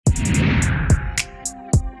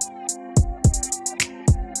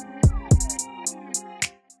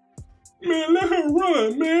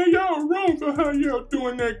run, man. Y'all wrong for how y'all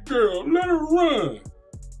doing that girl. Let her run.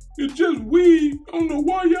 It's just weed. I don't know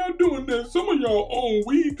why y'all doing that. Some of y'all own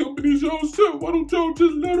weed companies yourself. Why don't y'all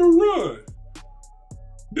just let her run?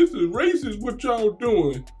 This is racist what y'all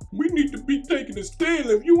doing. We need to be taking a stand.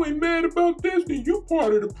 If you ain't mad about this, then you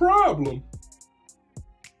part of the problem.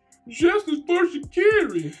 Justice for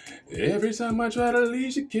Sha'Carri. Every time I try to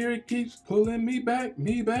leave, Sha'Carri keeps pulling me back,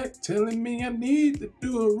 telling me I need to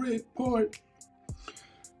do a report.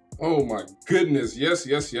 Oh my goodness. Yes,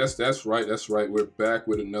 that's right. We're back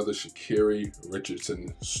with another Sha'Carri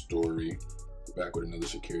Richardson story. Back with another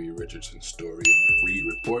Sha'Carri Richardson story on the Read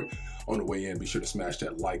Report. On the way in, be sure to smash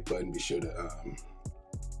that like button. Be sure to,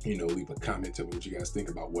 leave a comment. Tell me what you guys think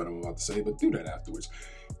about what I'm about to say, but do that afterwards.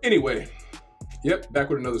 Anyway, yep, back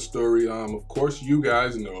with another story. Of course, you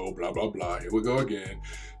guys know, blah, blah, blah. Here we go again.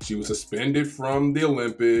 She was suspended from the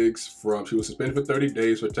Olympics. She was suspended for 30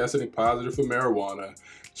 days for testing positive for marijuana.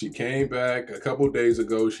 She came back a couple days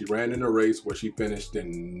ago. She ran in a race where she finished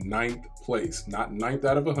in 9th place. Not 9th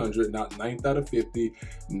out of 100, not 9th out of 50,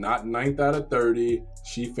 not 9th out of 30.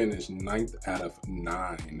 She finished 9th out of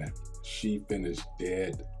 9. She finished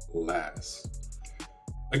dead last.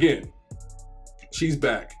 Again, she's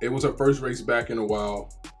back. It was her first race back in a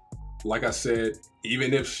while. Like I said,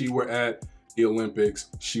 even if she were at the Olympics,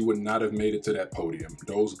 she would not have made it to that podium.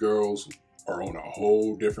 Those girls are on a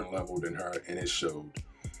whole different level than her, and it showed.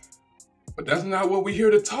 But that's not what we're here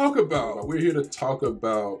to talk about. We're here to talk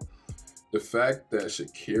about the fact that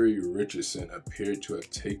Sha'Carri Richardson appeared to have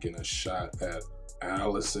taken a shot at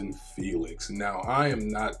Allyson Felix. Now, I am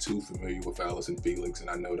not too familiar with Allyson Felix, and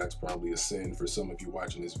I know that's probably a sin for some of you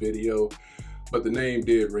watching this video, but the name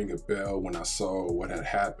did ring a bell when I saw what had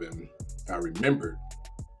happened. I remembered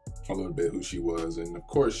a little bit who she was, and of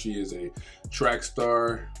course she is a track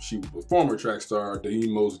star. She was a former track star, the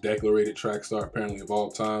most decorated track star apparently of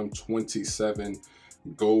all time. 27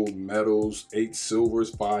 gold medals, 8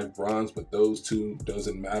 silvers, 5 bronze, but those 2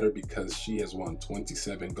 doesn't matter because she has won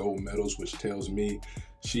 27 gold medals, which tells me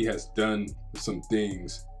she has done some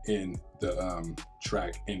things in the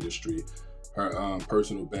track industry. Her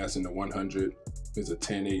personal best in the 100 is a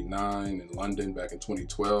 10.89 in London back in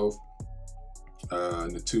 2012.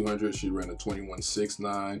 In the 200, she ran a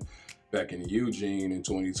 21.69 back in Eugene in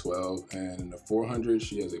 2012. And in the 400,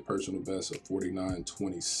 she has a personal best of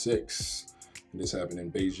 49.26. And this happened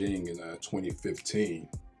in Beijing in 2015.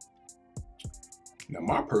 Now,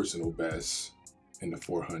 my personal best in the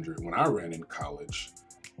 400 when I ran in college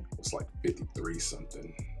was like 53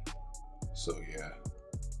 something. So yeah,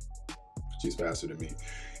 she's faster than me.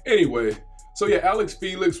 Anyway, so yeah, Alex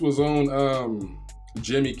Felix was on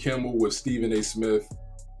Jimmy Kimmel with Stephen A. Smith.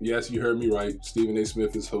 Yes, you heard me right. Stephen A.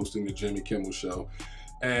 Smith is hosting the Jimmy Kimmel show.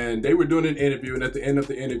 And they were doing an interview, and at the end of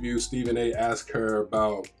the interview, Stephen A. asked her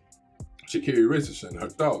about Sha'Carri Richardson, her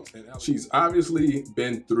thoughts. And she's obviously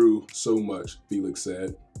been through so much, Felix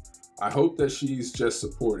said. I hope that she's just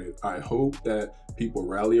supported. I hope that people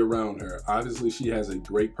rally around her. Obviously, she has a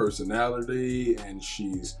great personality, and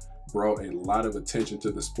she's brought a lot of attention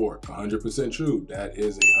to the sport. 100% true. That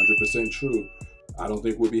is 100% true. I don't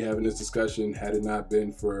think we'll be having this discussion had it not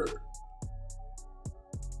been for...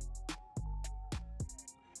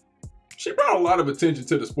 She brought a lot of attention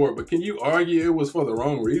to the sport, but can you argue it was for the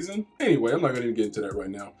wrong reason? Anyway, I'm not going to get into that right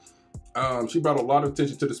now. She brought a lot of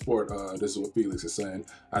attention to the sport. This is what Felix is saying.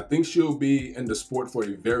 I think she'll be in the sport for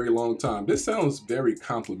a very long time. This sounds very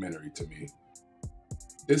complimentary to me.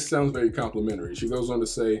 This sounds very complimentary. She goes on to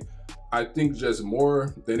say, I think just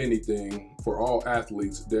more than anything, for all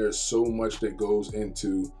athletes, there's so much that goes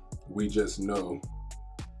into, we just know.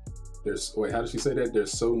 Wait, how does she say that?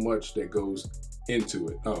 There's so much that goes into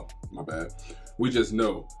it. Oh, my bad. We just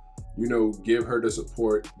know, give her the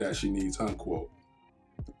support that she needs, unquote.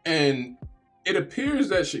 And it appears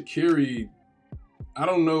that Sha'Carri, I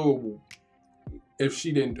don't know if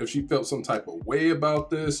she felt some type of way about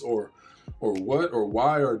this or what or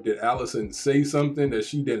why, or did Allyson say something that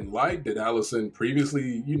she didn't like? Did Allyson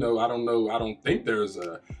previously, I don't know. I don't think there's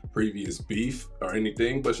a previous beef or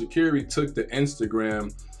anything, but Sha'Carri took to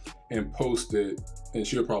Instagram and posted, and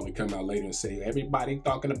she'll probably come out later and say, everybody I'm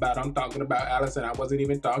talking about Allyson. I wasn't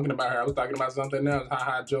even talking about her. I was talking about something else.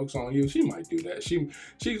 Ha, jokes on you. She might do that.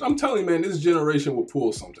 I'm telling you, man, this generation will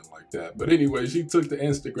pull something like that. But anyway, she took to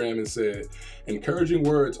Instagram and said, encouraging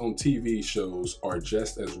words on TV shows are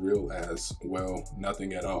just as real as, well,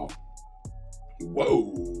 nothing at all.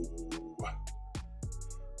 Whoa.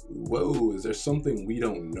 Whoa, is there something we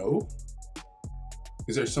don't know?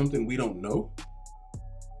 Is there something we don't know?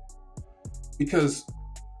 Because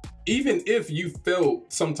even if you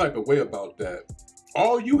felt some type of way about that,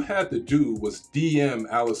 All you had to do was DM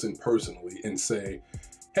Allyson personally and say,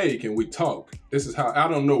 hey, can we talk? This is how, I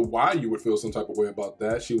don't know why you would feel some type of way about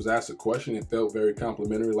that. She was asked a question and felt very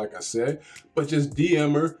complimentary, like I said, but just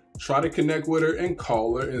DM her, try to connect with her and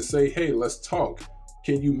call her and say, hey, let's talk.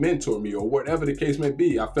 Can you mentor me, or whatever the case may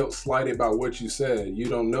be? I felt slighted by what you said. You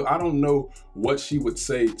don't know. I don't know what she would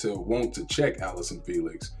say to want to check Allyson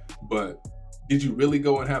Felix, but did you really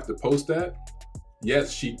go and have to post that?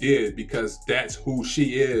 Yes, she did, because that's who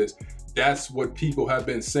she is. That's what people have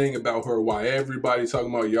been saying about her. Why everybody's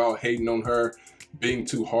talking about y'all hating on her, being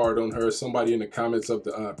too hard on her. Somebody in the comments of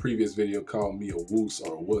the previous video called me a woos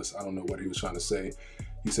or a wuss. I don't know what he was trying to say.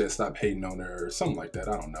 He said stop hating on her or something like that.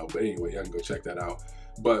 I don't know. But anyway, y'all can go check that out.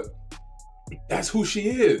 But that's who she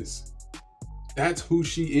is. That's who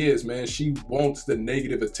she is, man. She wants the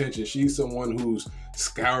negative attention. She's someone who's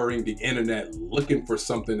scouring the internet looking for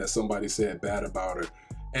something that somebody said bad about her.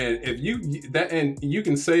 And if you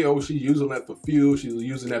can say, oh, she's using that for fuel, she's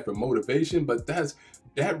using that for motivation, but that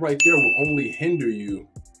right there will only hinder you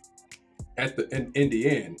in the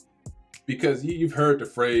end. Because you've heard the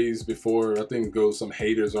phrase before, I think it goes, some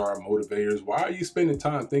haters are motivators. Why are you spending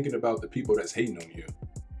time thinking about the people that's hating on you?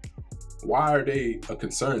 Why are they a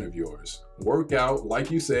concern of yours? Work out,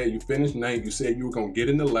 like you said, you finished 9th, you said you were gonna get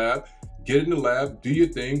in the lab, do your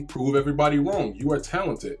thing, prove everybody wrong. You are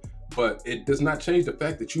talented, but it does not change the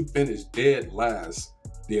fact that you finished dead last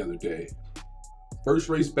the other day. First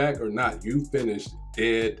race back or not, you finished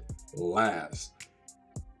dead last.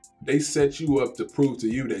 They set you up to prove to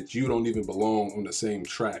you that you don't even belong on the same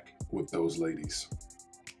track with those ladies.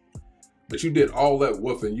 But you did all that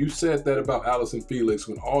woofing. You said that about Allyson Felix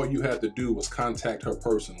when all you had to do was contact her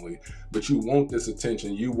personally. But you want this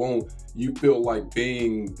attention. You feel like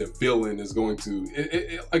being the villain is going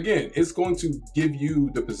to, again, it's going to give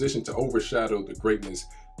you the position to overshadow the greatness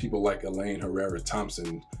people like Elaine Herrera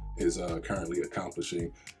Thompson is currently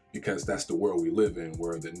accomplishing. Because that's the world we live in,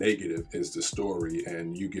 where the negative is the story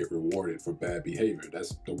and you get rewarded for bad behavior.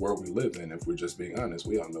 That's the world we live in, if we're just being honest.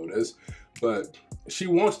 We all know this. But she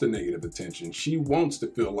wants the negative attention. She wants to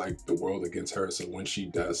feel like the world against her, so when she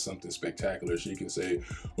does something spectacular, she can say,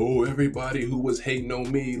 oh, everybody who was hating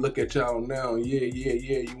on me, look at y'all now. Yeah,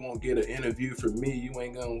 you won't get an interview from me. You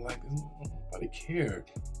ain't gonna like, nobody care.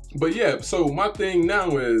 But yeah, so my thing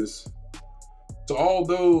now is, to all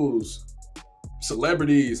those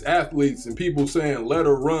celebrities, athletes, and people saying let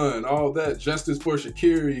her run, all that, justice for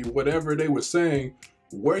Sha'Carri, whatever they were saying,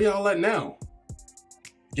 where y'all at now?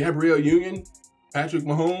 Gabrielle Union, Patrick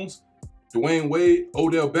Mahomes, Dwayne Wade,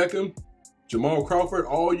 Odell Beckham, Jamal Crawford,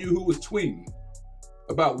 all you who was tweeting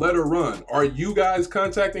about let her run, are you guys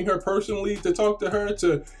contacting her personally to talk to her,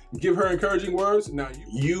 to give her encouraging words? Now,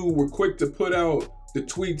 you were quick to put out the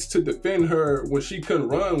tweets to defend her when she couldn't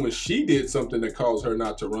run, when she did something that caused her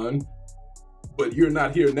not to run. But you're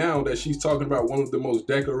not here now that she's talking about one of the most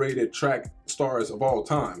decorated track stars of all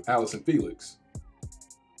time, Allyson Felix.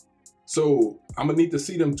 So I'm gonna need to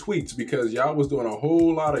see them tweets, because y'all was doing a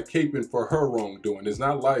whole lot of caping for her wrongdoing. It's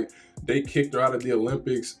not like they kicked her out of the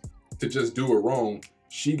Olympics to just do her wrong.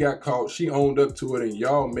 She got caught, she owned up to it, and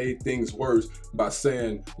y'all made things worse by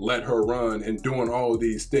saying let her run and doing all of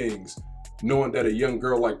these things, knowing that a young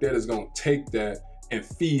girl like that is gonna take that and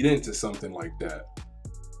feed into something like that.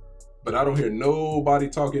 But I don't hear nobody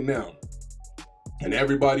talking now. And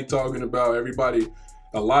everybody talking about,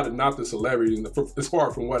 a lot of, not the celebrities, as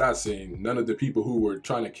far from what I've seen, none of the people who were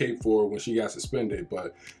trying to cape for her when she got suspended.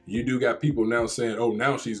 But you do got people now saying, oh,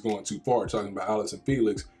 now she's going too far, talking about Allyson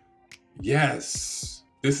Felix. Yes,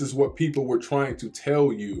 this is what people were trying to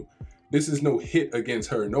tell you. This is no hit against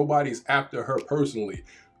her. Nobody's after her personally.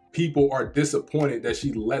 People are disappointed that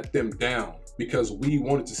she let them down, because we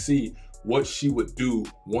wanted to see what she would do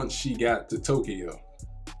once she got to Tokyo.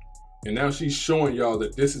 And now she's showing y'all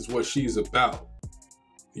that this is what she's about.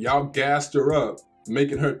 Y'all gassed her up,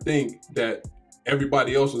 making her think that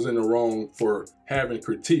everybody else was in the wrong for having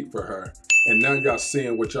critique for her. And now y'all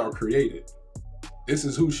seeing what y'all created. This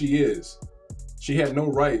is who she is. She had no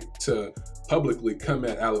right to publicly come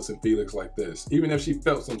at Allyson Felix like this. Even if she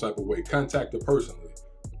felt some type of way, contact her personally.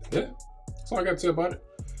 Yeah, that's all I got to say about it.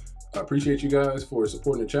 I appreciate you guys for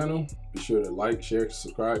supporting the channel. Be sure to like, share,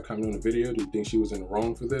 subscribe, comment on the video. Do you think she was in the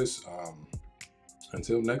wrong for this?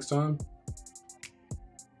 Until next time,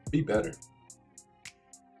 be better.